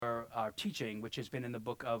our teaching, which has been in the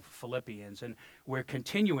book of Philippians. And we're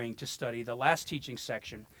continuing to study the last teaching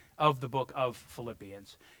section of the book of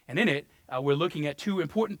Philippians. And in it, we're looking at two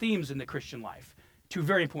important themes in the Christian life, two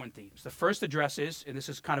very important themes. The first addresses, and this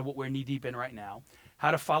is kind of what we're knee-deep in right now,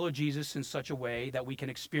 how to follow Jesus in such a way that we can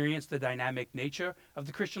experience the dynamic nature of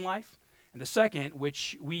the Christian life. And the second,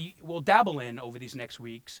 which we will dabble in over these next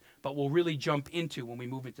weeks, but we'll really jump into when we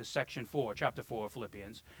move into section 4, chapter 4 of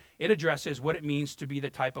Philippians, it addresses what it means to be the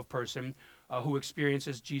type of person who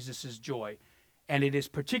experiences Jesus' joy. And it is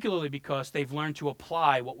particularly because they've learned to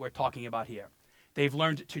apply what we're talking about here. They've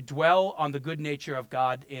learned to dwell on the good nature of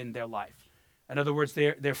God in their life. In other words,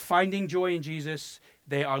 they're finding joy in Jesus.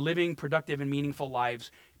 They are living productive and meaningful lives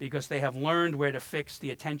because they have learned where to fix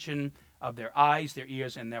the attention of their eyes, their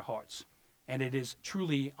ears, and their hearts. And it is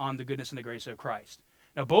truly on the goodness and the grace of Christ.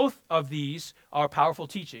 Now, both of these are powerful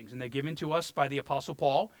teachings, and they're given to us by the Apostle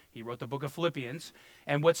Paul. He wrote the book of Philippians.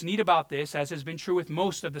 And what's neat about this, as has been true with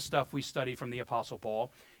most of the stuff we study from the Apostle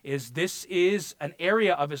Paul, is this is an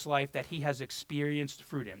area of his life that he has experienced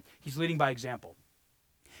fruit in. He's leading by example.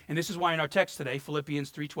 And this is why in our text today,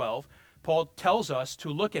 Philippians 3:12, Paul tells us to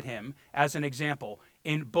look at him as an example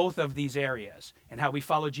in both of these areas, and how we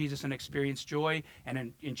follow Jesus and experience joy,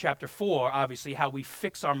 and in chapter 4, obviously, how we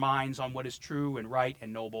fix our minds on what is true and right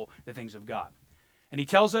and noble, the things of God. And he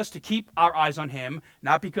tells us to keep our eyes on him,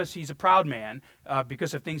 not because he's a proud man,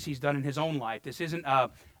 because of things he's done in his own life. This isn't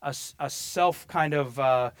a self kind of,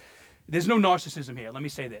 there's no narcissism here. Let me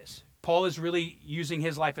say this. Paul is really using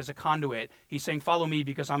his life as a conduit. He's saying, follow me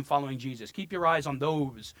because I'm following Jesus. Keep your eyes on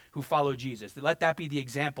those who follow Jesus. Let that be the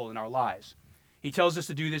example in our lives. He tells us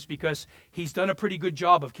to do this because he's done a pretty good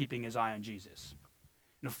job of keeping his eye on Jesus.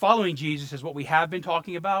 Now, following Jesus is what we have been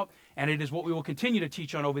talking about, and it is what we will continue to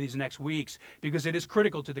teach on over these next weeks because it is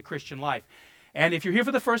critical to the Christian life. And if you're here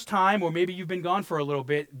for the first time, or maybe you've been gone for a little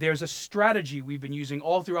bit, there's a strategy we've been using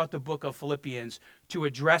all throughout the book of Philippians to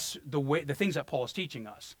address the things that Paul is teaching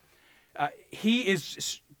us. He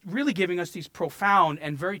is really giving us these profound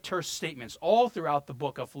and very terse statements all throughout the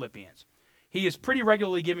book of Philippians. He is pretty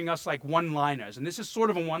regularly giving us like one-liners, and this is sort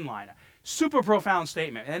of a one-liner. Super profound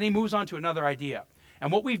statement, and then he moves on to another idea.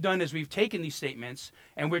 And what we've done is we've taken these statements,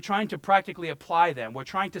 and we're trying to practically apply them. We're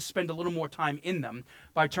trying to spend a little more time in them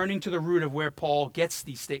by turning to the root of where Paul gets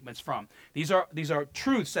these statements from. These are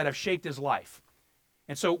truths that have shaped his life.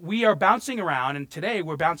 And so we are bouncing around, and today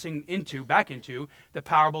we're bouncing back into the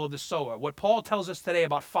parable of the sower. What Paul tells us today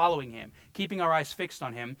about following him, keeping our eyes fixed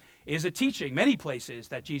on him, is a teaching, many places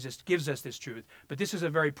that Jesus gives us this truth, but this is a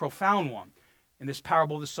very profound one in this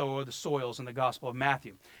parable of the sower, the soils, and the Gospel of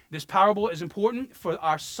Matthew. This parable is important for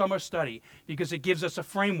our summer study because it gives us a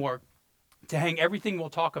framework to hang everything we'll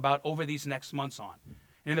talk about over these next months on.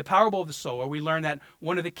 In the parable of the sower, we learn that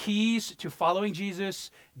one of the keys to following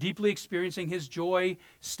Jesus, deeply experiencing his joy,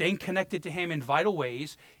 staying connected to him in vital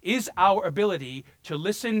ways, is our ability to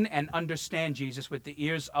listen and understand Jesus with the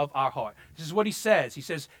ears of our heart. This is what he says. He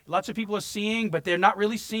says, lots of people are seeing, but they're not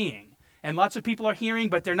really seeing. And lots of people are hearing,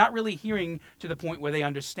 but they're not really hearing to the point where they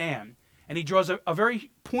understand. And he draws a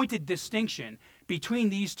very pointed distinction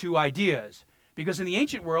between these two ideas. Because in the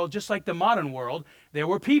ancient world, just like the modern world, there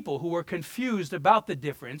were people who were confused about the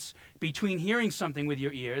difference between hearing something with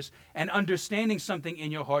your ears and understanding something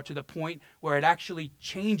in your heart to the point where it actually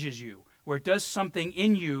changes you, where it does something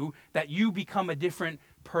in you that you become a different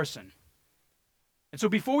person. And so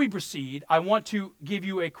before we proceed, I want to give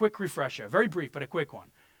you a quick refresher, very brief, but a quick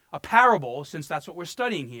one. A parable, since that's what we're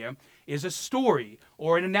studying here, is a story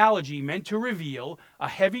or an analogy meant to reveal a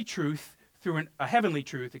heavenly truth through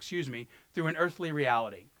an earthly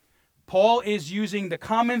reality. Paul is using the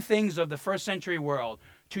common things of the first century world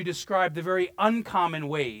to describe the very uncommon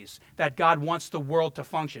ways that God wants the world to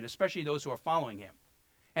function, especially those who are following him.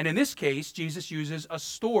 And in this case, Jesus uses a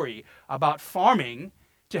story about farming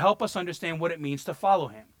to help us understand what it means to follow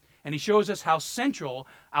him. And he shows us how central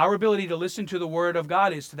our ability to listen to the word of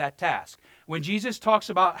God is to that task. When Jesus talks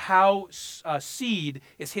about how seed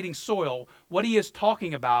is hitting soil, what he is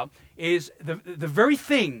talking about is the very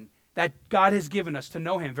thing that God has given us to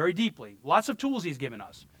know him very deeply. Lots of tools he's given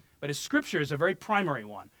us. But his scripture is a very primary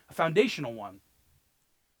one, a foundational one.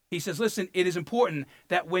 He says, listen, it is important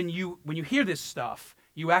that when you hear this stuff,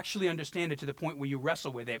 you actually understand it to the point where you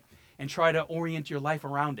wrestle with it and try to orient your life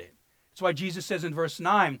around it. That's why Jesus says in verse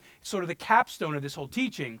 9, sort of the capstone of this whole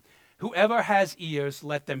teaching, whoever has ears,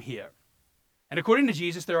 let them hear. And according to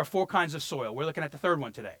Jesus, there are 4 kinds of soil. We're looking at the third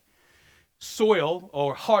one today. Soil,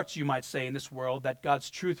 or hearts, you might say, in this world that God's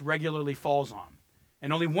truth regularly falls on.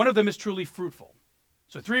 And only one of them is truly fruitful.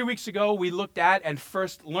 So 3 weeks ago, we looked at and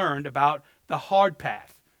first learned about the hard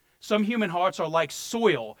path. Some human hearts are like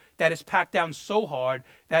soil that is packed down so hard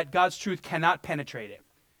that God's truth cannot penetrate it,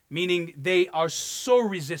 meaning they are so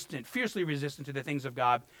resistant, fiercely resistant to the things of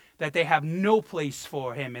God, that they have no place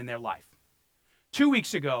for him in their life. 2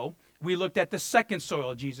 weeks ago, we looked at the second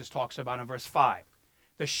soil Jesus talks about in verse 5,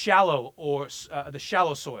 the shallow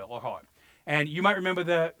soil or heart. And you might remember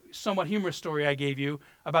the somewhat humorous story I gave you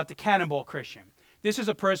about the cannonball Christian. This is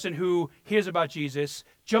a person who hears about Jesus,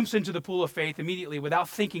 jumps into the pool of faith immediately without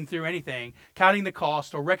thinking through anything, counting the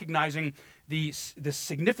cost or recognizing the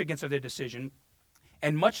significance of their decision.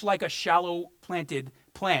 And much like a shallow planted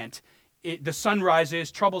plant, the sun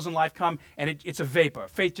rises, troubles in life come, and it's a vapor.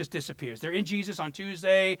 Faith just disappears. They're in Jesus on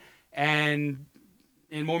Tuesday and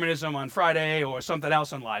in Mormonism on Friday or something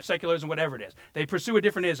else in life, secularism, whatever it is. They pursue a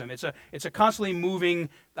different ism. It's a constantly moving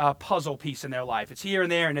puzzle piece in their life. It's here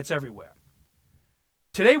and there and it's everywhere.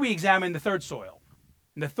 Today we examine the third soil.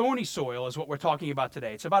 And the thorny soil is what we're talking about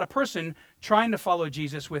today. It's about a person trying to follow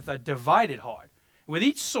Jesus with a divided heart. With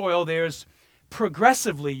each soil, there's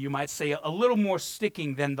progressively, you might say, a little more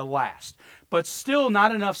sticking than the last, but still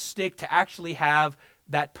not enough stick to actually have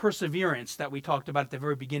that perseverance that we talked about at the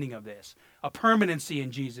very beginning of this, a permanency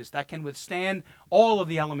in Jesus that can withstand all of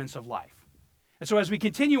the elements of life. And so as we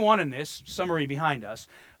continue on in this summary behind us,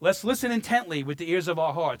 let's listen intently with the ears of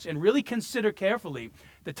our hearts and really consider carefully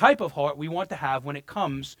the type of heart we want to have when it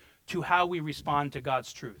comes to how we respond to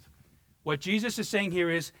God's truth. What Jesus is saying here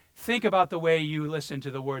is, think about the way you listen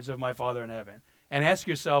to the words of my Father in heaven and ask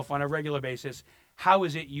yourself on a regular basis, how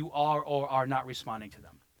is it you are or are not responding to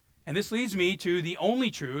them? And this leads me to the only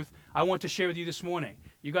truth I want to share with you this morning.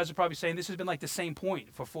 You guys are probably saying this has been like the same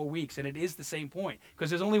point for 4 weeks, and it is the same point because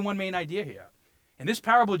there's only one main idea here. In this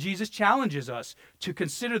parable, Jesus challenges us to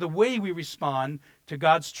consider the way we respond to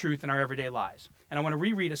God's truth in our everyday lives. And I want to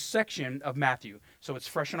reread a section of Matthew so it's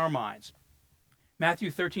fresh in our minds.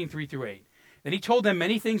 Matthew 13, 3-8. Then he told them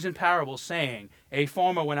many things in parables, saying, a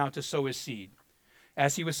farmer went out to sow his seed.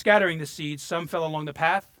 As he was scattering the seed, some fell along the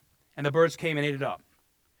path, and the birds came and ate it up.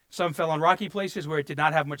 Some fell on rocky places where it did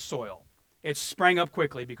not have much soil. It sprang up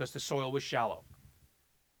quickly because the soil was shallow.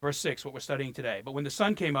 Verse 6, what we're studying today. But when the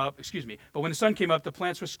sun came up, the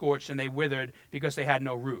plants were scorched and they withered because they had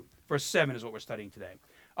no root. Verse 7 is what we're studying today.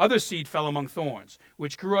 Other seed fell among thorns,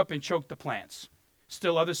 which grew up and choked the plants.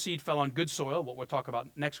 Still other seed fell on good soil, what we'll talk about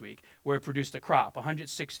next week, where it produced a crop,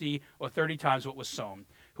 160 or 30 times what was sown.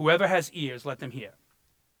 Whoever has ears, let them hear.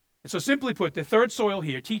 And so simply put, the third soil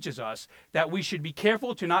here teaches us that we should be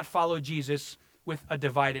careful to not follow Jesus with a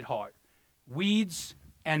divided heart. Weeds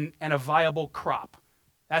and a viable crop.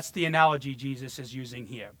 That's the analogy Jesus is using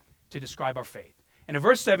here to describe our faith. And in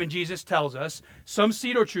verse 7, Jesus tells us, some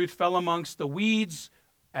seed or truth fell amongst the weeds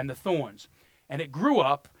and the thorns. And it grew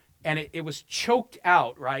up and it was choked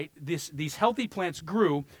out, right? These healthy plants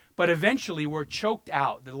grew, but eventually were choked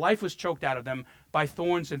out. The life was choked out of them by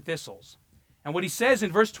thorns and thistles. And what he says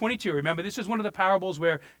in verse 22, remember, this is one of the parables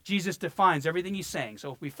where Jesus defines everything he's saying.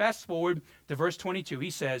 So if we fast forward to verse 22,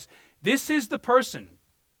 he says, this is the person.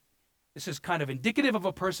 This is kind of indicative of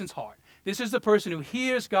a person's heart. This is the person who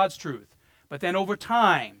hears God's truth, but then over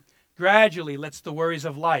time, gradually lets the worries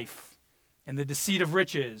of life and the deceit of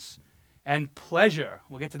riches and pleasure,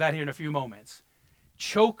 we'll get to that here in a few moments,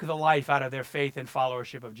 choke the life out of their faith and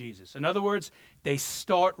followership of Jesus. In other words, they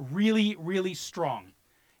start really, really strong.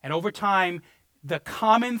 And over time, the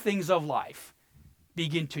common things of life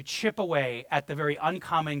begin to chip away at the very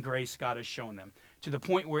uncommon grace God has shown them, to the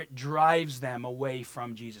point where it drives them away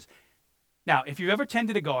from Jesus. Now, if you've ever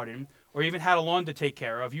tended a garden or even had a lawn to take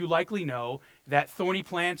care of, you likely know that thorny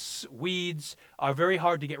plants, weeds, are very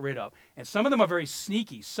hard to get rid of. And some of them are very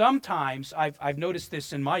sneaky. Sometimes, I've noticed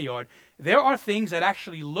this in my yard, there are things that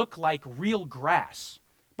actually look like real grass,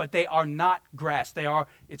 but they are not grass.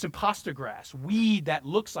 It's imposter grass, weed that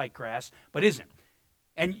looks like grass, but isn't.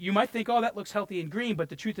 And you might think, oh, that looks healthy and green, but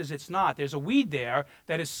the truth is it's not. There's a weed there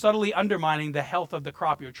that is subtly undermining the health of the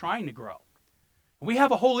crop you're trying to grow. We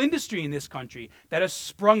have a whole industry in this country that has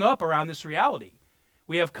sprung up around this reality.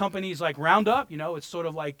 We have companies like Roundup, it's sort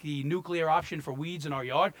of like the nuclear option for weeds in our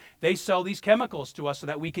yard. They sell these chemicals to us so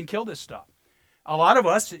that we can kill this stuff. A lot of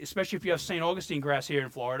us, especially if you have St. Augustine grass here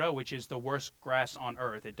in Florida, which is the worst grass on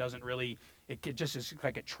earth, it just is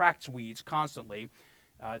like it attracts weeds constantly.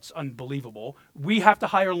 It's unbelievable. We have to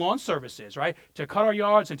hire lawn services, right, to cut our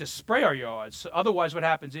yards and to spray our yards. Otherwise, what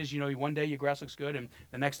happens is, one day your grass looks good, and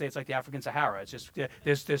the next day it's like the African Sahara. It's just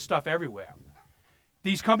there's stuff everywhere.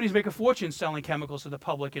 These companies make a fortune selling chemicals to the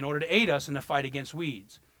public in order to aid us in the fight against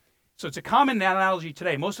weeds. So it's a common analogy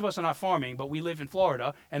today. Most of us are not farming, but we live in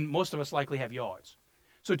Florida, and most of us likely have yards.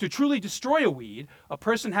 So to truly destroy a weed, a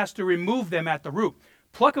person has to remove them at the root.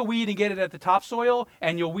 Pluck a weed and get it at the topsoil,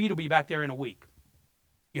 and your weed will be back there in a week.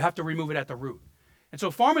 You have to remove it at the root. And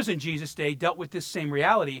so farmers in Jesus' day dealt with this same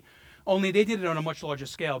reality, only they did it on a much larger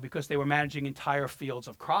scale because they were managing entire fields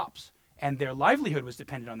of crops. And their livelihood was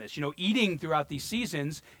dependent on this. Eating throughout these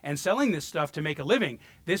seasons and selling this stuff to make a living.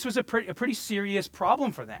 This was a pretty serious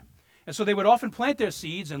problem for them. And so they would often plant their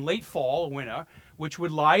seeds in late fall or winter, which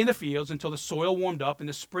would lie in the fields until the soil warmed up and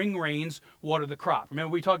the spring rains watered the crop.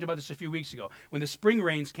 Remember, we talked about this a few weeks ago. When the spring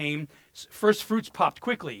rains came, first fruits popped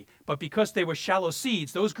quickly, but because they were shallow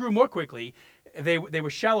seeds, those grew more quickly. They were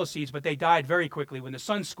shallow seeds, but they died very quickly when the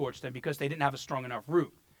sun scorched them because they didn't have a strong enough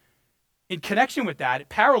root. In connection with that, it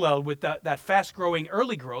paralleled with that fast-growing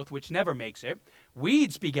early growth, which never makes it,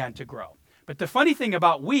 weeds began to grow. But the funny thing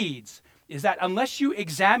about weeds is that unless you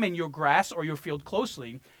examine your grass or your field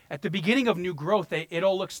closely, at the beginning of new growth, it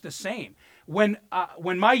all looks the same. When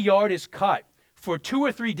my yard is cut, for 2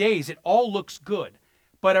 or 3 days, it all looks good.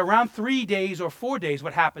 But around 3 days or 4 days,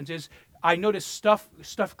 what happens is I notice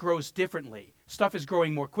stuff grows differently. Stuff is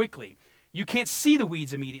growing more quickly. You can't see the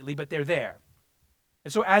weeds immediately, but they're there.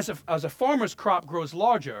 And so as a farmer's crop grows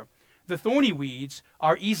larger, the thorny weeds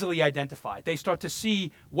are easily identified. They start to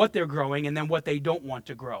see what they're growing and then what they don't want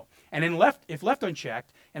to grow. And if left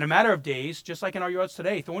unchecked, in a matter of days, just like in our yards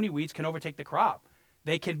today, thorny weeds can overtake the crop.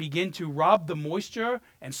 They can begin to rob the moisture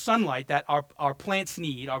and sunlight that our plants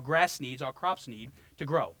need, our grass needs, our crops need to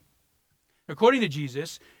grow. According to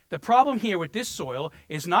Jesus, the problem here with this soil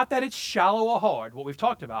is not that it's shallow or hard, what we've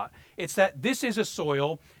talked about. It's that this is a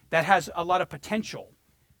soil that has a lot of potential.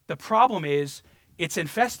 The problem is it's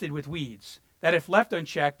infested with weeds that, if left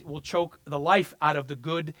unchecked, will choke the life out of the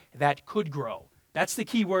good that could grow. That's the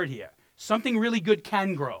key word here. Something really good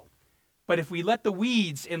can grow. But if we let the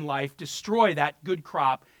weeds in life destroy that good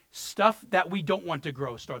crop, stuff that we don't want to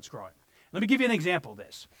grow starts growing. Let me give you an example of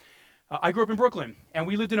this. I grew up in Brooklyn, and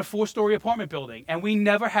we lived in a 4-story apartment building, and we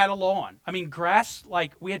never had a lawn. I mean, grass,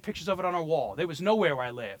 like, we had pictures of it on our wall. There was nowhere where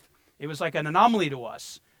I lived. It was like an anomaly to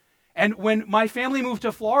us. And when my family moved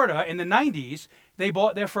to Florida in the 90s, they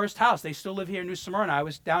bought their first house. They still live here in New Smyrna. I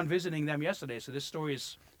was down visiting them yesterday, so this story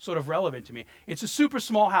is sort of relevant to me. It's a super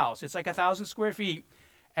small house. It's like 1,000 square feet,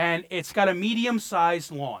 and it's got a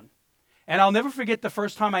medium-sized lawn. And I'll never forget the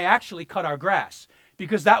first time I actually cut our grass,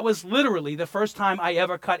 because that was literally the first time I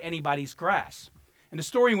ever cut anybody's grass. And the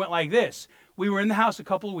story went like this. We were in the house a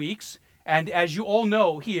couple of weeks, and as you all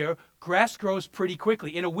know here, grass grows pretty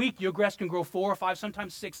quickly. In a week, your grass can grow 4 or 5,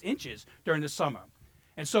 sometimes 6 inches during the summer.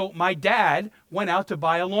 And so my dad went out to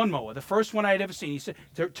buy a lawnmower, the first one I had ever seen, he said,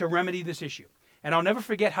 to remedy this issue. And I'll never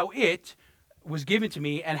forget how it was given to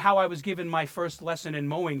me and how I was given my first lesson in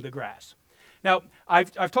mowing the grass. Now,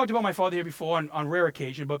 I've talked about my father here before on rare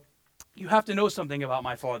occasion, but you have to know something about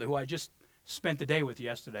my father, who I just spent the day with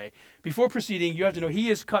yesterday. Before proceeding, you have to know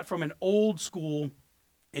he is cut from an old school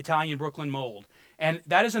Italian Brooklyn mold. And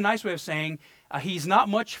that is a nice way of saying he's not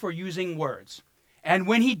much for using words. And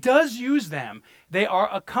when he does use them, they are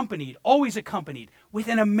accompanied, always accompanied, with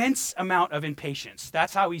an immense amount of impatience.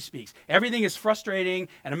 That's how he speaks. Everything is frustrating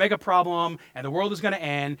and a mega problem, and the world is going to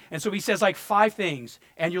end. And so he says like 5 things,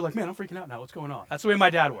 and you're like, man, I'm freaking out now. What's going on? That's the way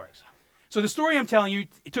my dad works. So the story I'm telling you,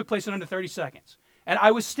 it took place in under 30 seconds. And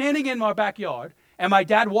I was standing in my backyard, and my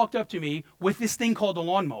dad walked up to me with this thing called a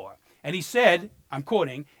lawnmower. And he said, I'm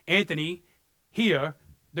quoting, Anthony, here,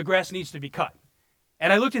 the grass needs to be cut.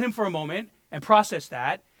 And I looked at him for a moment and processed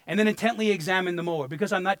that, and then intently examined the mower,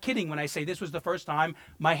 because I'm not kidding when I say this was the first time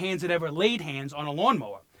my hands had ever laid hands on a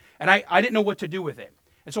lawnmower. And I didn't know what to do with it.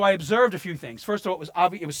 And so I observed a few things. First of all, it was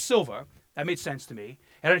obvious, it was silver. That made sense to me.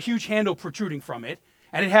 It had a huge handle protruding from it,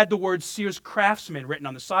 and it had the word Sears Craftsman written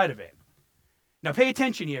on the side of it. Now pay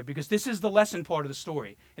attention here, because this is the lesson part of the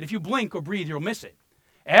story. And if you blink or breathe, you'll miss it.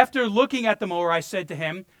 After looking at the mower, I said to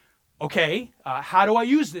him, okay, how do I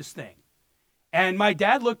use this thing? And my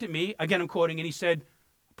dad looked at me, again I'm quoting, and he said,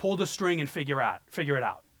 pull the string and figure it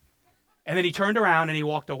out. And then he turned around and he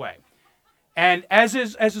walked away. And as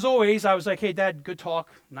is always, I was like, hey, Dad, good talk.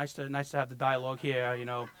 Nice to have the dialogue here, you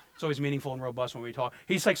know. It's always meaningful and robust when we talk.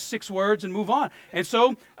 He's like 6 words and move on. And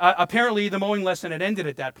so apparently the mowing lesson had ended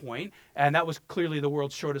at that point, and that was clearly the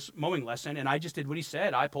world's shortest mowing lesson. And I just did what he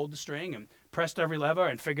said. I pulled the string and pressed every lever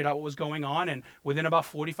and figured out what was going on. And within about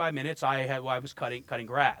 45 minutes, I was cutting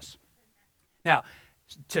grass. Now,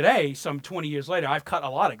 today, some 20 years later, I've cut a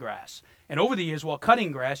lot of grass. And over the years, while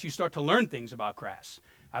cutting grass, you start to learn things about grass.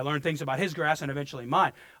 I learned things about his grass and eventually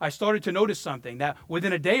mine. I started to notice something, that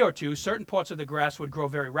within a day or two, certain parts of the grass would grow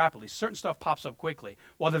very rapidly. Certain stuff pops up quickly,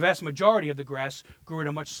 while the vast majority of the grass grew at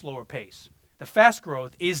a much slower pace. The fast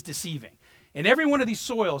growth is deceiving. In every one of these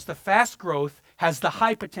soils, the fast growth has the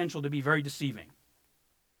high potential to be very deceiving.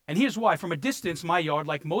 And here's why. From a distance, my yard,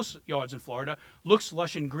 like most yards in Florida, looks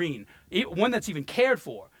lush and green, one that's even cared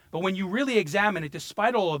for. But when you really examine it,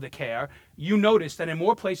 despite all of the care, you notice that in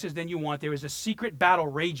more places than you want, there is a secret battle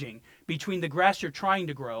raging between the grass you're trying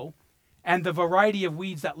to grow and the variety of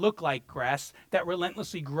weeds that look like grass that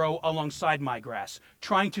relentlessly grow alongside my grass,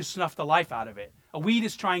 trying to snuff the life out of it. A weed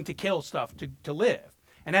is trying to kill stuff to live.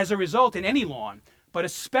 And as a result, in any lawn, but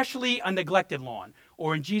especially a neglected lawn,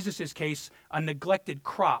 or in Jesus' case, a neglected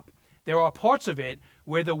crop, there are parts of it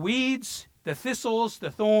where the weeds, the thistles,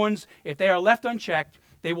 the thorns, if they are left unchecked,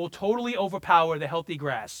 they will totally overpower the healthy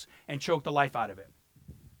grass and choke the life out of it.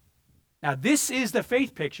 Now, this is the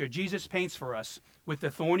faith picture Jesus paints for us with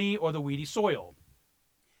the thorny or the weedy soil.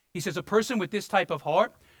 He says a person with this type of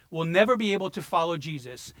heart will never be able to follow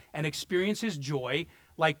Jesus and experience his joy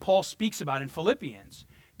like Paul speaks about in Philippians.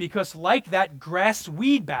 Because like that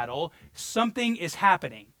grass-weed battle, something is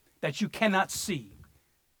happening that you cannot see,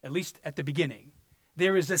 at least at the beginning.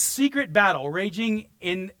 There is a secret battle raging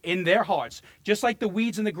in their hearts. Just like the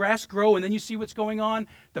weeds and the grass grow and then you see what's going on,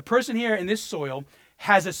 the person here in this soil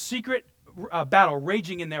has a secret battle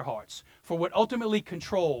raging in their hearts for what ultimately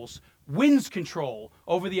wins control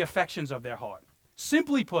over the affections of their heart.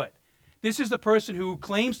 Simply put, this is the person who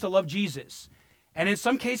claims to love Jesus. And in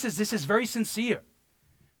some cases, this is very sincere,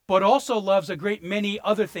 but also loves a great many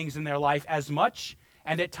other things in their life as much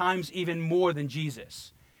and at times even more than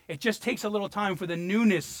Jesus. It just takes a little time for the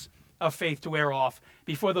newness of faith to wear off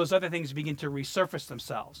before those other things begin to resurface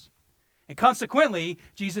themselves. And consequently,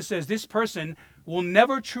 Jesus says this person will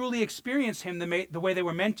never truly experience him the way they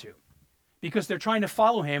were meant to, because they're trying to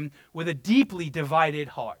follow him with a deeply divided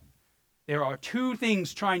heart. There are two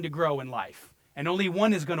things trying to grow in life, and only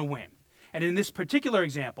one is going to win. And in this particular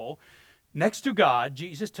example, next to God,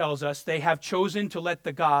 Jesus tells us they have chosen to let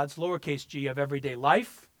the gods, lowercase g, of everyday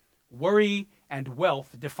life, worry, and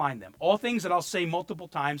wealth define them. All things that I'll say multiple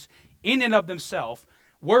times in and of themselves.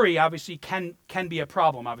 Worry obviously can be a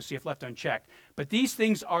problem, obviously, if left unchecked. But these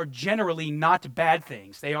things are generally not bad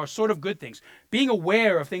things. They are sort of good things. Being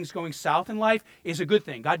aware of things going south in life is a good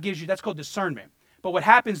thing. God gives you, that's called discernment. But what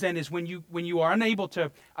happens then is when you are unable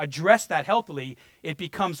to address that healthily, it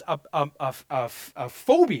becomes a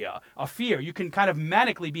phobia, a fear. You can kind of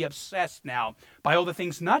manically be obsessed now by all the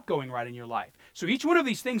things not going right in your life. So each one of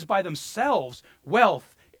these things by themselves,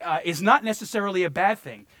 wealth, is not necessarily a bad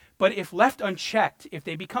thing. But if left unchecked, if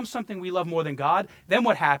they become something we love more than God, then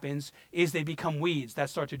what happens is they become weeds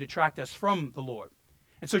that start to detract us from the Lord.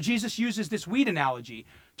 And so Jesus uses this weed analogy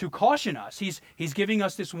to caution us. He's giving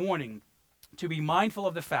us this warning to be mindful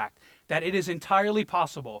of the fact that it is entirely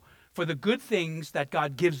possible for the good things that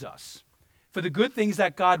God gives us, for the good things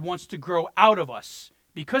that God wants to grow out of us,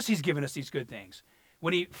 because he's given us these good things.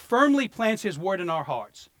 When he firmly plants his word in our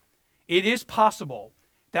hearts, it is possible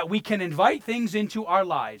that we can invite things into our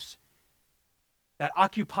lives that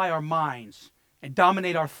occupy our minds and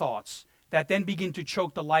dominate our thoughts, that then begin to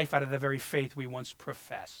choke the life out of the very faith we once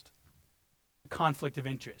professed. Conflict of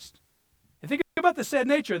interest. And think about the sad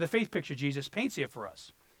nature of the faith picture Jesus paints here for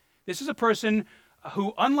us. This is a person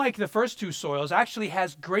who, unlike the first two soils, actually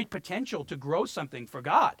has great potential to grow something for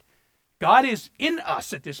God. God is in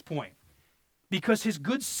us at this point because his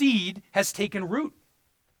good seed has taken root.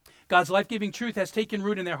 God's life-giving truth has taken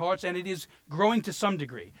root in their hearts, and it is growing to some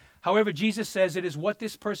degree. However, Jesus says it is what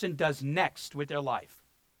this person does next with their life,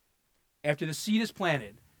 after the seed is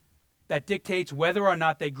planted, that dictates whether or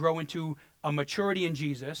not they grow into a maturity in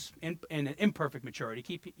Jesus, in an imperfect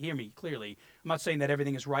maturity. Hear me clearly. I'm not saying that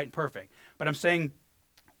everything is right and perfect, but I'm saying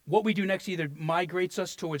what we do next either migrates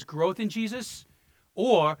us towards growth in Jesus,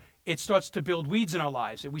 or it starts to build weeds in our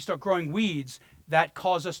lives. We start growing weeds that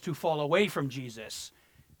cause us to fall away from Jesus,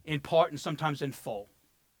 in part and sometimes in full.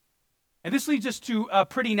 And this leads us to a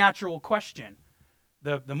pretty natural question,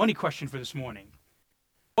 the money question for this morning.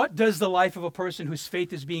 What does the life of a person whose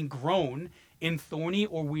faith is being grown in thorny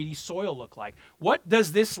or weedy soil look like? What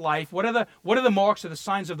does this life, what are the marks or the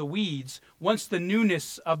signs of the weeds once the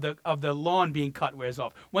newness of the lawn being cut wears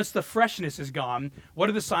off? Once the freshness is gone, what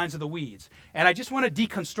are the signs of the weeds? And I just want to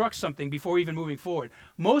deconstruct something before even moving forward.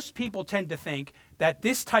 Most people tend to think that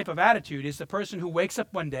this type of attitude is the person who wakes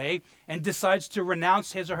up one day and decides to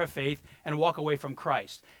renounce his or her faith and walk away from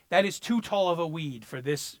Christ. That is too tall of a weed for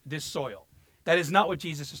this soil. That is not what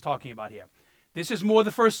Jesus is talking about here. This is more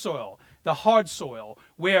the first soil, the hard soil,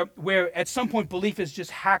 where at some point belief is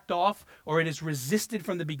just hacked off or it is resisted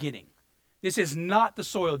from the beginning. This is not the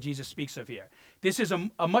soil Jesus speaks of here. This is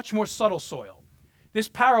a much more subtle soil. This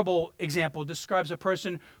parable example describes a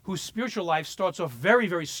person whose spiritual life starts off very,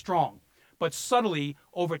 very strong, but subtly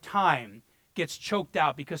over time gets choked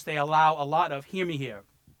out because they allow a lot of, hear me here,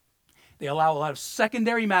 They allow a lot of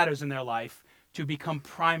secondary matters in their life to become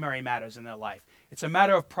primary matters in their life. It's a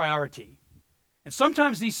matter of priority. And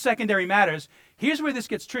sometimes these secondary matters, here's where this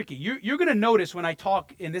gets tricky. You're going to notice when I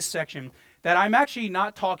talk in this section that I'm actually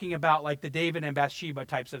not talking about like the David and Bathsheba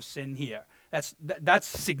types of sin here. That's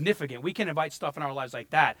significant. We can invite stuff in our lives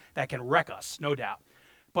like that can wreck us, no doubt.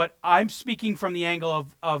 But I'm speaking from the angle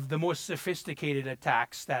of the more sophisticated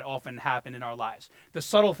attacks that often happen in our lives. The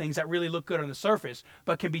subtle things that really look good on the surface,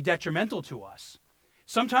 but can be detrimental to us.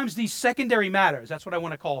 Sometimes these secondary matters, that's what I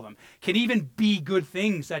want to call them, can even be good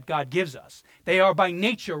things that God gives us. They are by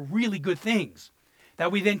nature really good things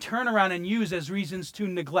that we then turn around and use as reasons to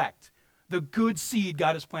neglect the good seed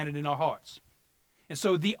God has planted in our hearts. And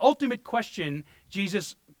so the ultimate question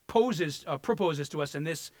Jesus proposes to us in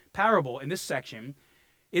this parable, in this section,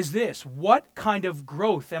 is this: what kind of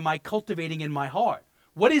growth am I cultivating in my heart?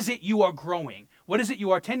 What is it you are growing? What is it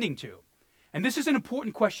you are tending to? And this is an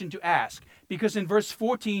important question to ask, because in verse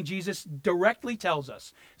 14, Jesus directly tells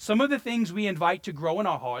us some of the things we invite to grow in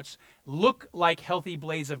our hearts look like healthy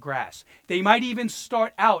blades of grass. They might even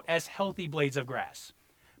start out as healthy blades of grass,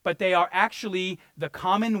 but they are actually the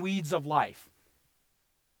common weeds of life.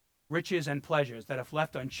 Riches and pleasures that, if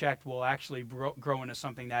left unchecked, will actually grow into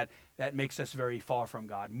something that makes us very far from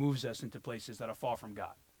God, moves us into places that are far from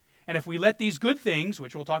God. And if we let these good things,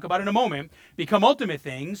 which we'll talk about in a moment, become ultimate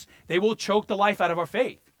things, they will choke the life out of our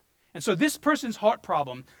faith. And so this person's heart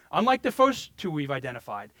problem, unlike the first two we've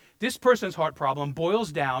identified, this person's heart problem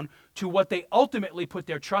boils down to what they ultimately put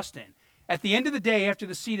their trust in. At the end of the day, after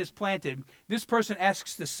the seed is planted, this person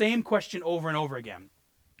asks the same question over and over again.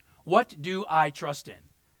 What do I trust in?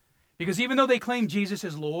 Because even though they claim Jesus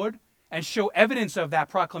is Lord and show evidence of that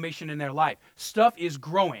proclamation in their life, stuff is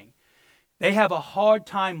growing. They have a hard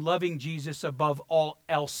time loving Jesus above all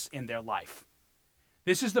else in their life.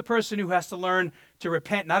 This is the person who has to learn to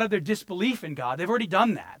repent, not of their disbelief in God. They've already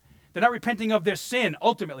done that. They're not repenting of their sin,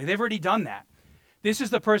 ultimately. They've already done that. This is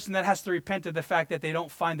the person that has to repent of the fact that they don't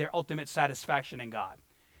find their ultimate satisfaction in God.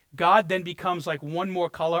 God then becomes like one more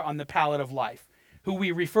color on the palette of life, who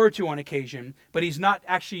we refer to on occasion, but he's not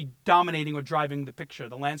actually dominating or driving the picture,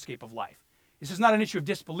 the landscape of life. This is not an issue of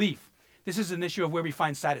disbelief. This is an issue of where we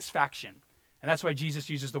find satisfaction. And that's why Jesus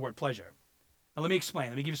uses the word pleasure. Now let me explain.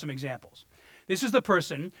 Let me give you some examples. This is the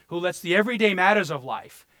person who lets the everyday matters of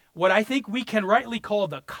life, what I think we can rightly call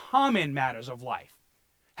the common matters of life,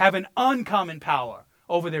 have an uncommon power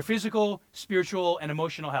over their physical, spiritual, and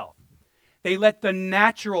emotional health. They let the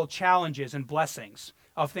natural challenges and blessings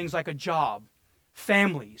of things like a job,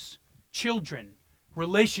 families, children,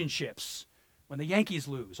 relationships, when the Yankees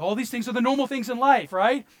lose, all these things are the normal things in life,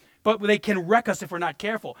 right? But they can wreck us if we're not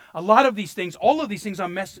careful. A lot of these things, all of these things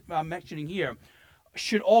I'm mentioning here,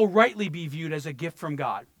 should all rightly be viewed as a gift from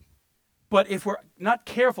God. But if we're not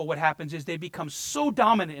careful, what happens is they become so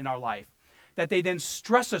dominant in our life that they then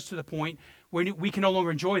stress us to the point where we can no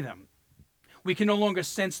longer enjoy them. We can no longer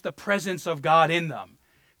sense the presence of God in them.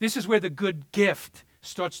 This is where the good gift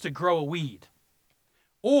starts to grow a weed.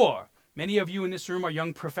 Or, many of you in this room are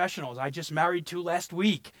young professionals. I just married 2 last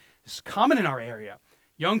week. This is common in our area.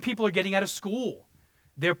 Young people are getting out of school.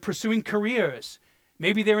 They're pursuing careers.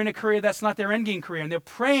 Maybe they're in a career that's not their endgame career, and they're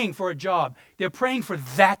praying for a job. They're praying for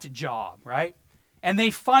that job, right? And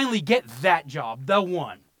they finally get that job, the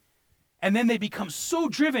one. And then they become so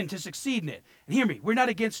driven to succeed in it. And hear me, we're not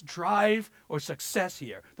against drive or success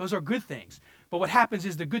here. Those are good things. But what happens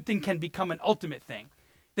is the good thing can become an ultimate thing.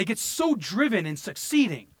 They get so driven in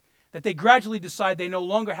succeeding that they gradually decide they no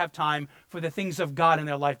longer have time for the things of God in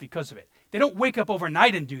their life because of it. They don't wake up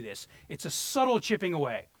overnight and do this. It's a subtle chipping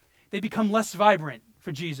away. They become less vibrant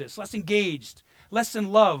for Jesus, less engaged, less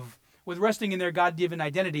in love with resting in their God-given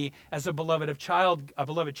identity as a beloved child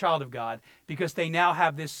of God, because they now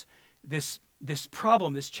have this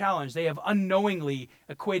problem, this challenge. They have unknowingly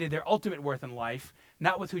equated their ultimate worth in life,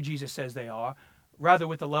 not with who Jesus says they are, rather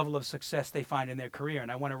with the level of success they find in their career.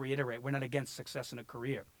 And I want to reiterate, we're not against success in a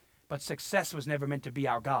career, but success was never meant to be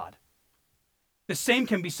our God. The same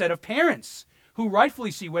can be said of parents who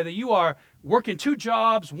rightfully see, whether you are working 2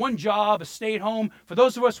 jobs, 1 job, a stay-at-home, for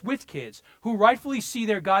those of us with kids, who rightfully see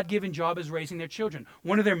their God-given job as raising their children,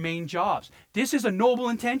 one of their main jobs. This is a noble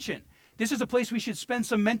intention. This is a place we should spend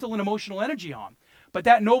some mental and emotional energy on. But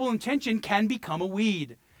that noble intention can become a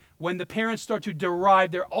weed when the parents start to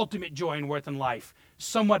derive their ultimate joy and worth in life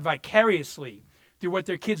somewhat vicariously through what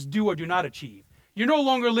their kids do or do not achieve. You're no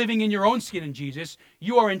longer living in your own skin in Jesus.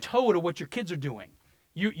 You are in tow to what your kids are doing.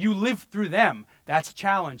 You live through them. That's a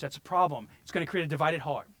challenge. That's a problem. It's going to create a divided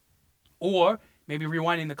heart. Or, maybe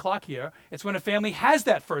rewinding the clock here, it's when a family has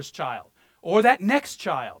that first child or that next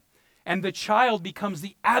child. and the child becomes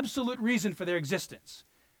the absolute reason for their existence.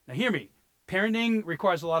 Now hear me, parenting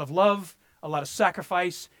requires a lot of love, a lot of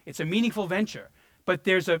sacrifice. It's a meaningful venture. But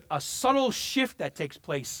there's a subtle shift that takes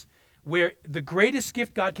place where the greatest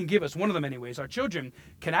gift God can give us, one of them anyways, our children,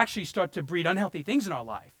 can actually start to breed unhealthy things in our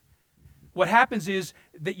life. What happens is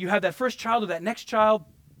that you have that first child or that next child,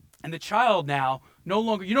 and the child now, you're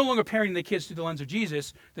no longer parenting the kids through the lens of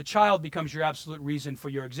Jesus. The child becomes your absolute reason for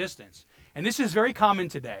your existence. And this is very common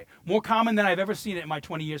today, more common than I've ever seen it in my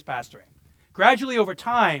 20 years pastoring. Gradually over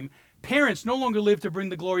time, parents no longer live to bring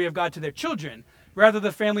the glory of God to their children. Rather,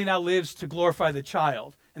 the family now lives to glorify the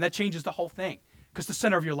child. And that changes the whole thing because the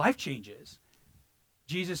center of your life changes.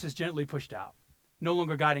 Jesus is gently pushed out, no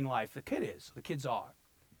longer guiding life. The kids are.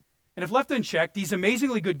 And if left unchecked, these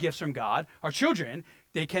amazingly good gifts from God, our children,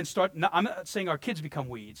 they can start, I'm not saying our kids become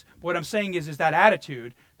weeds, but what I'm saying is that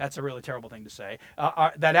attitude, that's a really terrible thing to say,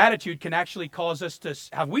 that attitude can actually cause us to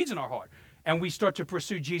have weeds in our heart. And we start to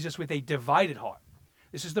pursue Jesus with a divided heart.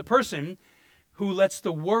 This is the person who lets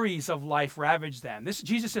the worries of life ravage them.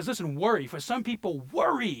 Jesus says, listen, worry. For some people,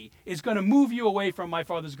 worry is going to move you away from my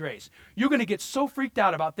Father's grace. You're going to get so freaked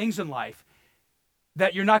out about things in life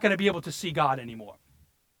that you're not going to be able to see God anymore.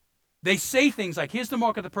 They say things like, here's the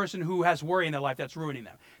mark of the person who has worry in their life that's ruining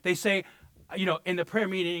them. They say, in the prayer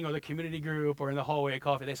meeting or the community group or in the hallway at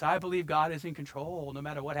coffee, they say, I believe God is in control no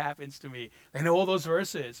matter what happens to me. They know all those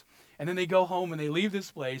verses. And then they go home and they leave this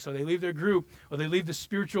place or they leave their group or they leave the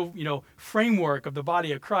spiritual, framework of the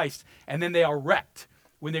body of Christ. And then they are wrecked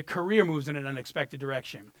when their career moves in an unexpected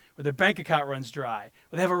direction, or their bank account runs dry,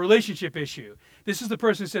 or they have a relationship issue. This is the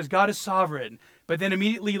person who says God is sovereign, but then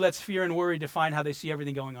immediately lets fear and worry define how they see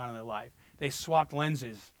everything going on in their life. They swapped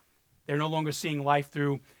lenses. They're no longer seeing life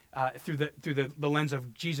through the lens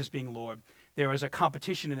of Jesus being Lord. There is a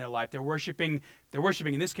competition in their life. They're worshiping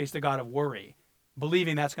in this case the God of worry,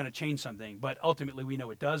 believing that's going to change something, but ultimately we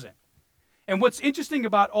know it doesn't. And what's interesting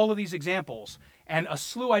about all of these examples, and a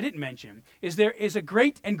slew I didn't mention, is there is a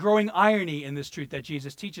great and growing irony in this truth that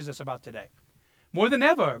Jesus teaches us about today. More than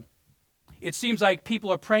ever, it seems like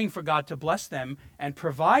people are praying for God to bless them and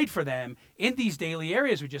provide for them in these daily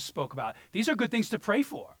areas we just spoke about. These are good things to pray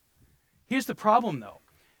for. Here's the problem, though.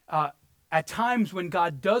 At times when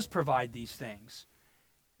God does provide these things,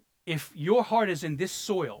 if your heart is in this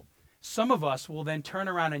soil, some of us will then turn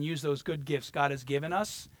around and use those good gifts God has given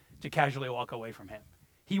us to casually walk away from him.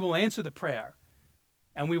 He will answer the prayer,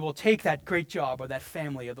 and we will take that great job or that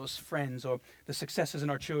family or those friends or the successes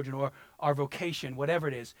in our children or our vocation, whatever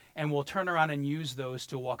it is, and we'll turn around and use those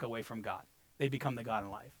to walk away from God. They become the God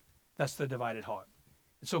in life. That's the divided heart.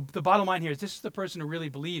 So the bottom line here is this is the person who really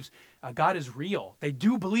believes God is real. They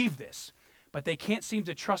do believe this, but they can't seem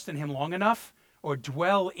to trust in him long enough or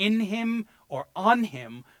dwell in him or on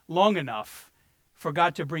him long enough for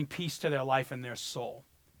God to bring peace to their life and their soul.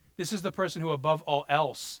 This is the person who, above all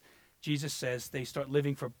else, Jesus says they start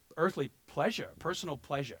living for earthly pleasure, personal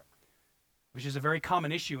pleasure, which is a very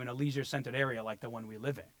common issue in a leisure-centered area like the one we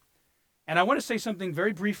live in. And I want to say something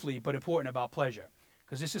very briefly but important about pleasure,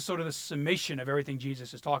 because this is sort of the summation of everything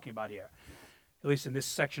Jesus is talking about here, at least in this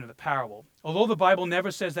section of the parable. Although the Bible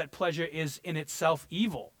never says that pleasure is in itself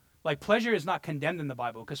evil, like pleasure is not condemned in the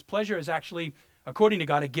Bible, because pleasure is actually, according to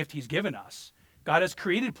God, a gift he's given us. God has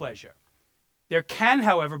created pleasure. There can,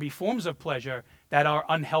 however, be forms of pleasure that are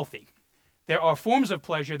unhealthy. There are forms of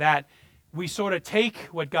pleasure that we sort of take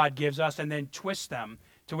what God gives us and then twist them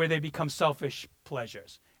to where they become selfish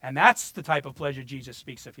pleasures. And that's the type of pleasure Jesus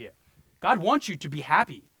speaks of here. God wants you to be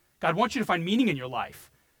happy. God wants you to find meaning in your life.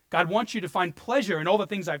 God wants you to find pleasure in all the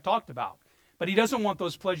things I've talked about. But he doesn't want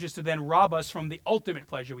those pleasures to then rob us from the ultimate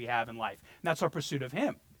pleasure we have in life. And that's our pursuit of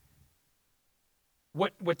him.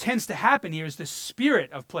 What tends to happen here is the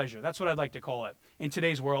spirit of pleasure, that's what I'd like to call it, in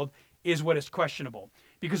today's world, is what is questionable.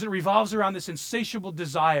 Because it revolves around this insatiable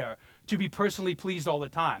desire to be personally pleased all the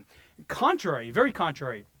time. Contrary, very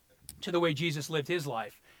contrary to the way Jesus lived his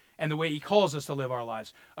life and the way he calls us to live our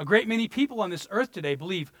lives. A great many people on this earth today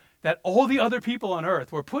believe that all the other people on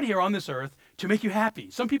earth were put here on this earth to make you happy.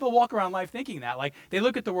 Some people walk around life thinking that, like they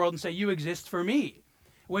look at the world and say, you exist for me.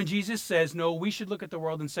 When Jesus says, no, we should look at the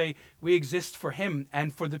world and say we exist for him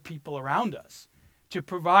and for the people around us, to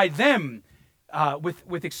provide them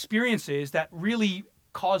with experiences that really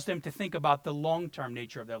cause them to think about the long-term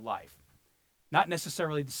nature of their life, not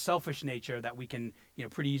necessarily the selfish nature that we can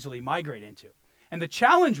pretty easily migrate into. And the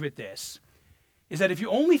challenge with this is that if you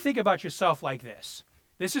only think about yourself like this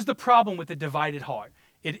is the problem with the divided heart.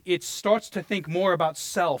 It starts to think more about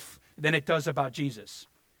self than it does about Jesus.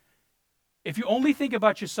 If you only think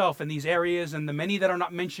about yourself in these areas and the many that are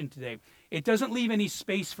not mentioned today, it doesn't leave any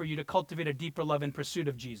space for you to cultivate a deeper love and pursuit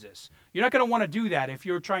of Jesus. You're not going to want to do that if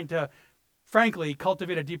you're trying to, frankly,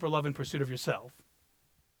 cultivate a deeper love and pursuit of yourself.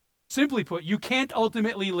 Simply put, you can't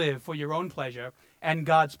ultimately live for your own pleasure and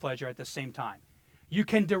God's pleasure at the same time. You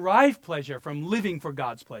can derive pleasure from living for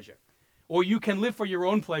God's pleasure, or you can live for your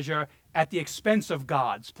own pleasure at the expense of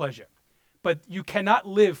God's pleasure. But you cannot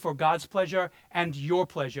live for God's pleasure and your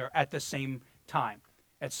pleasure at the same time.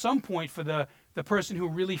 At some point, for the person who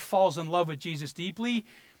really falls in love with Jesus deeply,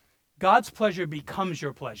 God's pleasure becomes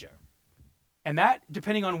your pleasure. And that,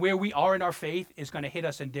 depending on where we are in our faith, is going to hit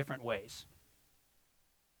us in different ways.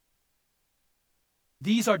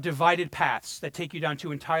 These are divided paths that take you down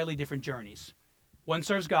two entirely different journeys. One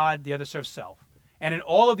serves God, the other serves self. And in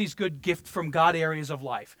all of these good gift from God areas of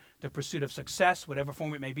life, the pursuit of success, whatever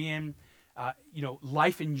form it may be in,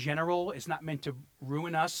 life in general is not meant to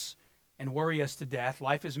ruin us and worry us to death.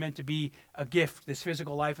 Life is meant to be a gift, this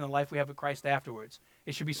physical life and the life we have with Christ afterwards.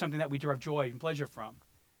 It should be something that we derive joy and pleasure from.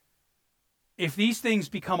 If these things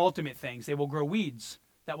become ultimate things, they will grow weeds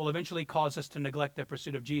that will eventually cause us to neglect the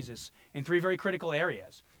pursuit of Jesus in three very critical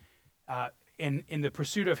areas. In the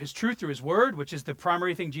pursuit of his truth through his word, which is the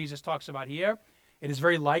primary thing Jesus talks about here, it is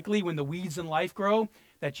very likely when the weeds in life grow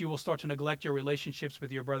that you will start to neglect your relationships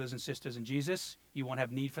with your brothers and sisters in Jesus. You won't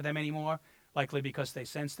have need for them anymore, likely because they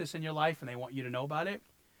sense this in your life and they want you to know about it.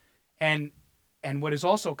 And what is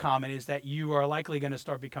also common is that you are likely going to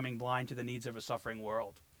start becoming blind to the needs of a suffering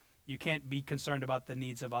world. You can't be concerned about the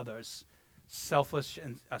needs of others, selfless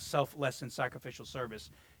and sacrificial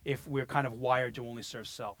service, if we're kind of wired to only serve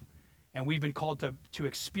self. And we've been called to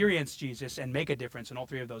experience Jesus and make a difference in all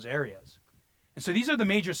three of those areas. And so these are the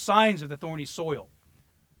major signs of the thorny soil.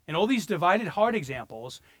 And all these divided heart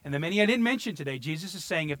examples, and the many I didn't mention today, Jesus is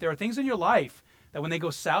saying if there are things in your life that when they go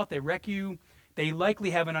south, they wreck you, they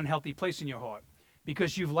likely have an unhealthy place in your heart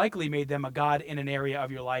because you've likely made them a God in an area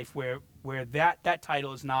of your life where that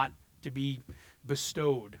title is not to be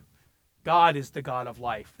bestowed. God is the God of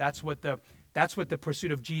life. That's what the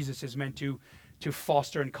pursuit of Jesus is meant to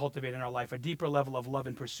foster and cultivate in our life, a deeper level of love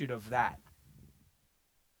and pursuit of that.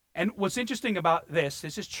 And what's interesting about this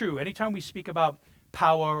is true. Anytime we speak about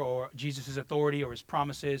power or Jesus' authority or his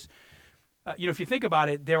promises, if you think about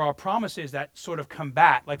it, there are promises that sort of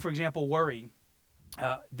combat, like, for example, worry.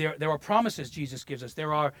 There are promises Jesus gives us.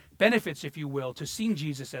 There are benefits, if you will, to seeing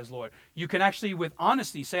Jesus as Lord. You can actually, with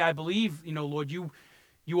honesty, say, I believe, Lord,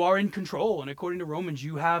 you are in control. And according to Romans,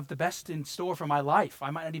 you have the best in store for my life.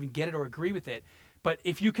 I might not even get it or agree with it. But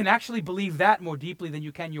if you can actually believe that more deeply than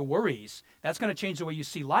you can your worries, that's going to change the way you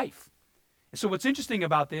see life. And so what's interesting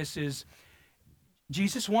about this is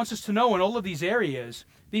Jesus wants us to know in all of these areas,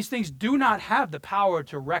 these things do not have the power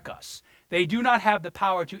to wreck us. They do not have the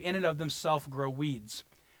power to in and of themselves grow weeds.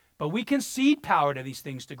 But we can seed power to these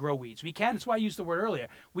things to grow weeds. We can, that's why I used the word earlier.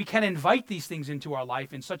 We can invite these things into our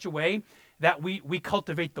life in such a way that we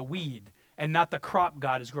cultivate the weed and not the crop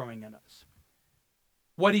God is growing in us.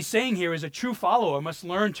 What he's saying here is a true follower must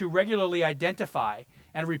learn to regularly identify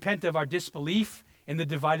and repent of our disbelief in the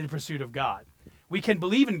divided pursuit of God. We can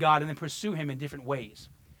believe in God and then pursue him in different ways.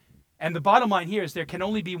 And the bottom line here is there can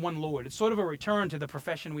only be one Lord. It's sort of a return to the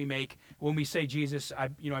profession we make when we say, Jesus, I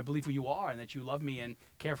believe who you are and that you love me and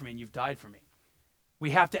care for me and you've died for me.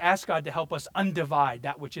 We have to ask God to help us undivide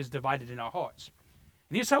that which is divided in our hearts.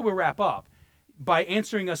 And here's how we'll wrap up, by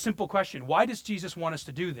answering a simple question. Why does Jesus want us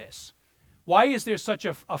to do this? Why is there such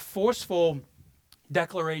a forceful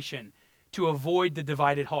declaration to avoid the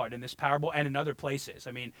divided heart in this parable and in other places?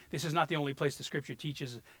 I mean, this is not the only place the scripture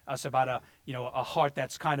teaches us about a heart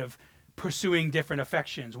that's kind of pursuing different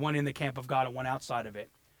affections, one in the camp of God and one outside of it.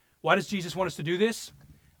 Why does Jesus want us to do this?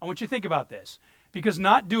 I want you to think about this. Because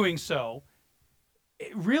not doing so,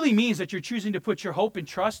 it really means that you're choosing to put your hope and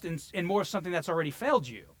trust in more of something that's already failed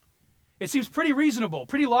you. It seems pretty reasonable,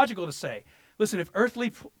 pretty logical to say, listen, if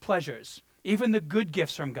earthly pleasures, even the good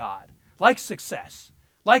gifts from God, like success,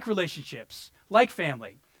 like relationships, like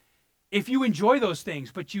family, if you enjoy those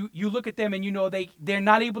things, but you look at them and you know they're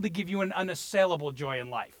not able to give you an unassailable joy in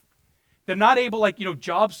life. They're not able,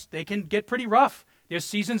 jobs, they can get pretty rough. There's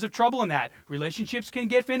seasons of trouble in that. Relationships can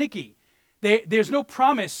get finicky. There's no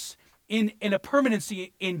promise in a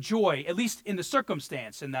permanency in joy, at least in the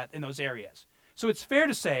circumstance in those areas. So it's fair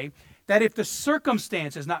to say that if the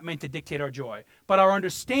circumstance is not meant to dictate our joy, but our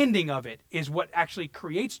understanding of it is what actually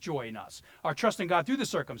creates joy in us, our trust in God through the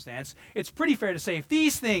circumstance, it's pretty fair to say if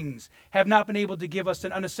these things have not been able to give us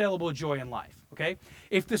an unassailable joy in life, okay?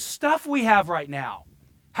 If the stuff we have right now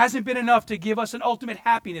hasn't been enough to give us an ultimate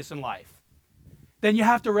happiness in life, then you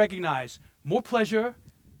have to recognize more pleasure,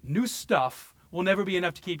 new stuff will never be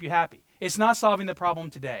enough to keep you happy. It's not solving the problem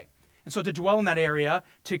today. And so to dwell in that area,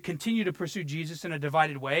 to continue to pursue Jesus in a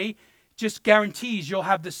divided way, just guarantees you'll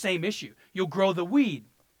have the same issue. You'll grow the weed.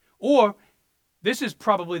 Or, this is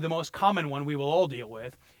probably the most common one we will all deal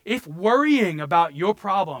with. If worrying about your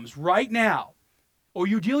problems right now, or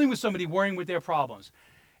you're dealing with somebody worrying with their problems,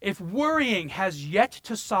 if worrying has yet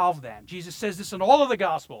to solve them, Jesus says this in all of the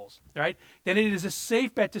Gospels, right? Then it is a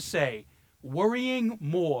safe bet to say, worrying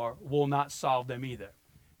more will not solve them either.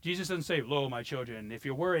 Jesus doesn't say, lo, my children, if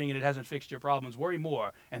you're worrying and it hasn't fixed your problems, worry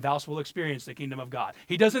more, and thou will experience the kingdom of God.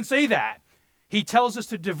 He doesn't say that. He tells us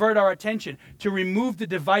to divert our attention, to remove the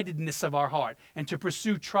dividedness of our heart, and to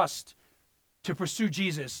pursue trust, to pursue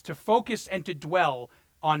Jesus, to focus and to dwell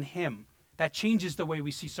on him. That changes the way we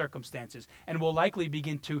see circumstances and will likely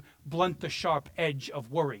begin to blunt the sharp edge of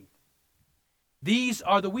worry. These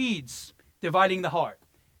are the weeds dividing the heart,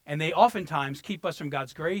 and they oftentimes keep us from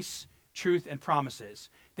God's grace, truth, and promises.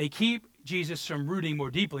 They keep Jesus from rooting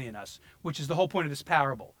more deeply in us, which is the whole point of this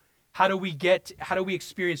parable. How do we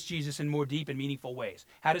experience Jesus in more deep and meaningful ways?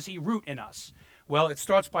 How does he root in us? Well, it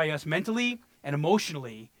starts by us mentally and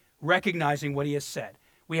emotionally recognizing what he has said.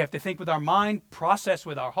 We have to think with our mind, process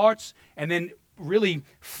with our hearts, and then really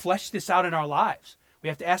flesh this out in our lives. We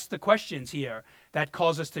have to ask the questions here that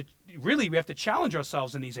cause us to, we have to challenge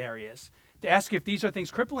ourselves in these areas, to ask if these are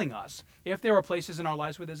things crippling us, if there are places in our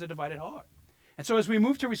lives where there's a divided heart. And so as we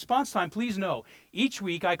move to response time, please know, each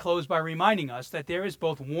week I close by reminding us that there is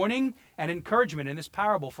both warning and encouragement in this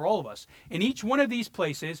parable for all of us. In each one of these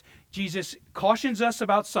places, Jesus cautions us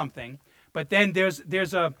about something, but then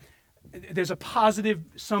there's a positive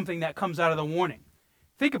something that comes out of the warning.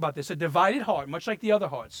 Think about this. A divided heart, much like the other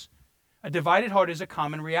hearts, a divided heart is a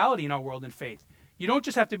common reality in our world and faith. You don't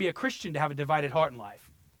just have to be a Christian to have a divided heart in life.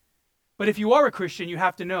 But if you are a Christian, you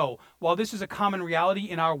have to know, while this is a common reality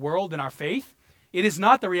in our world and our faith, it is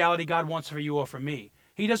not the reality God wants for you or for me.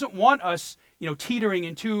 He doesn't want us, teetering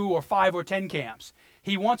in 2 or 5 or 10 camps.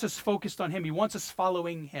 He wants us focused on him. He wants us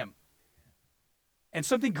following him. And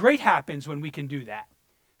something great happens when we can do that.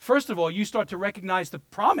 First of all, you start to recognize the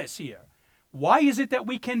promise here. Why is it that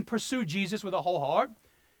we can pursue Jesus with a whole heart?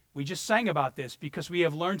 We just sang about this because we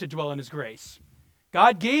have learned to dwell in his grace.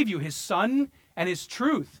 God gave you his son and his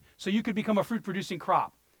truth so you could become a fruit-producing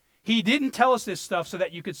crop. He didn't tell us this stuff so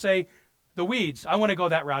that you could say, the weeds, I want to go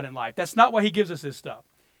that route in life. That's not why he gives us this stuff.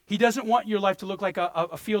 He doesn't want your life to look like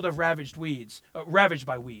a field of ravaged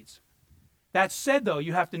by weeds. That said, though,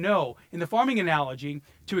 you have to know, in the farming analogy,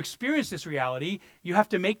 to experience this reality, you have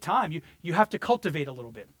to make time. You have to cultivate a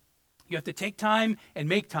little bit. You have to take time and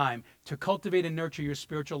make time to cultivate and nurture your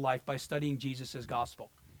spiritual life by studying Jesus' gospel,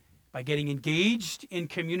 by getting engaged in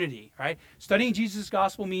community, right? Studying Jesus'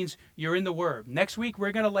 gospel means you're in the Word. Next week,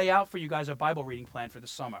 we're going to lay out for you guys a Bible reading plan for the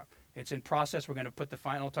summer. It's in process. We're going to put the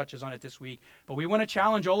final touches on it this week. But we want to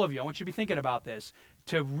challenge all of you. I want you to be thinking about this.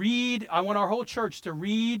 To read, I want our whole church to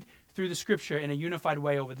read through the Scripture in a unified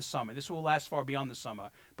way over the summer. This will last far beyond the summer,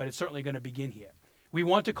 but it's certainly going to begin here. We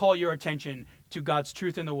want to call your attention to God's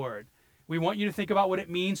truth in the Word. We want you to think about what it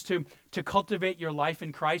means to cultivate your life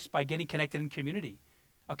in Christ by getting connected in community.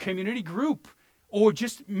 A community group, or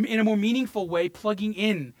just in a more meaningful way, plugging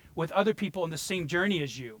in with other people on the same journey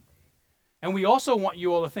as you. And we also want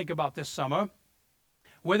you all to think about this summer,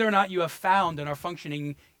 whether or not you have found and are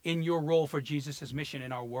functioning in your role for Jesus' mission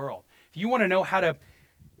in our world. If you want to know how to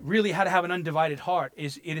have an undivided heart,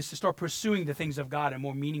 it is to start pursuing the things of God in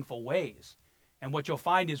more meaningful ways. And what you'll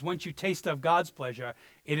find is once you taste of God's pleasure,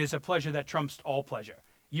 it is a pleasure that trumps all pleasure.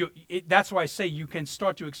 That's why I say you can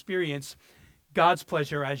start to experience God's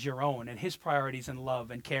pleasure as your own, and his priorities and love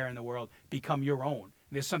and care in the world become your own.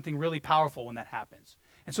 There's something really powerful when that happens.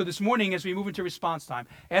 And so this morning, as we move into response time,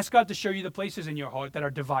 ask God to show you the places in your heart that are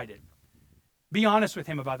divided. Be honest with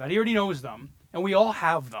him about that. He already knows them, and we all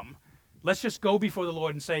have them. Let's just go before the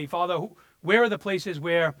Lord and say, Father, where are the places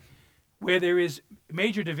where there is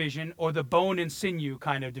major division or the bone and sinew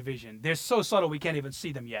kind of division? They're so subtle we can't even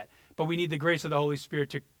see them yet, but we need the grace of the Holy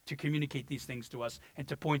Spirit to communicate these things to us and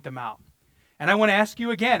to point them out. And I want to ask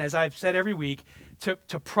you again, as I've said every week,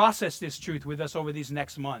 to process this truth with us over these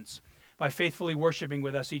next months by faithfully worshiping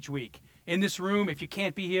with us each week. In this room, if you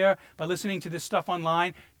can't be here, by listening to this stuff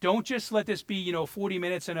online, don't just let this be, 40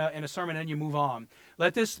 minutes in a sermon and you move on.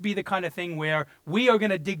 Let this be the kind of thing where we are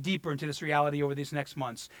going to dig deeper into this reality over these next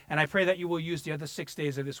months. And I pray that you will use the other 6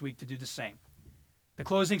 days of this week to do the same. The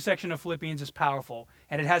closing section of Philippians is powerful,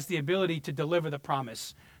 and it has the ability to deliver the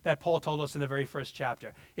promise that Paul told us in the very first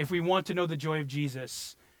chapter. If we want to know the joy of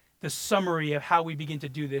Jesus, the summary of how we begin to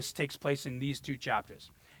do this takes place in these 2 chapters.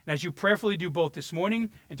 And as you prayerfully do both this morning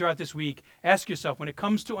and throughout this week, ask yourself, when it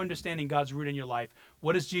comes to understanding God's root in your life,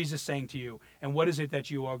 what is Jesus saying to you, and what is it that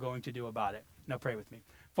you are going to do about it? Now pray with me.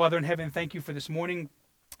 Father in heaven, thank you for this morning.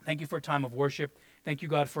 Thank you for a time of worship. Thank you,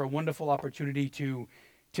 God, for a wonderful opportunity to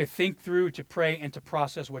think through, to pray, and to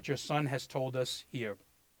process what your Son has told us here.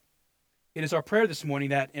 It is our prayer this morning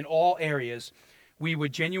that in all areas we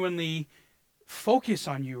would genuinely focus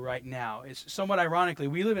on you right now. It's somewhat ironically,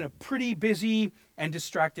 we live in a pretty busy and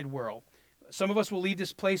distracted world. Some of us will leave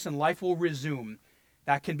this place and life will resume.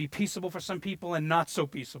 That can be peaceable for some people and not so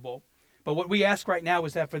peaceable. But what we ask right now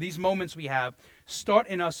is that for these moments we have, start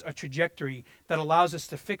in us a trajectory that allows us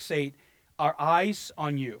to fixate our eyes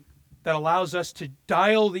on you, that allows us to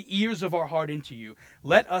dial the ears of our heart into you.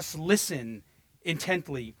 Let us listen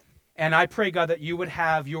intently. And I pray, God, that you would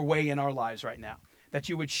have your way in our lives right now, that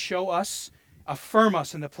you would show us, affirm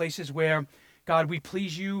us in the places where, God, we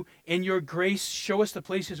please you. In your grace, show us the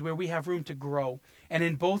places where we have room to grow. And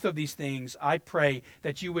in both of these things, I pray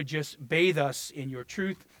that you would just bathe us in your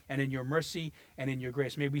truth and in your mercy and in your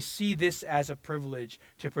grace. May we see this as a privilege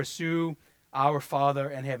to pursue our Father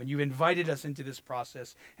in heaven. You've invited us into this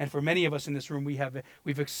process. And for many of us in this room,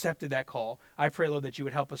 we've accepted that call. I pray, Lord, that you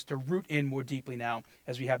would help us to root in more deeply now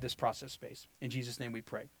as we have this process space. In Jesus' name we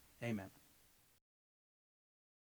pray. Amen.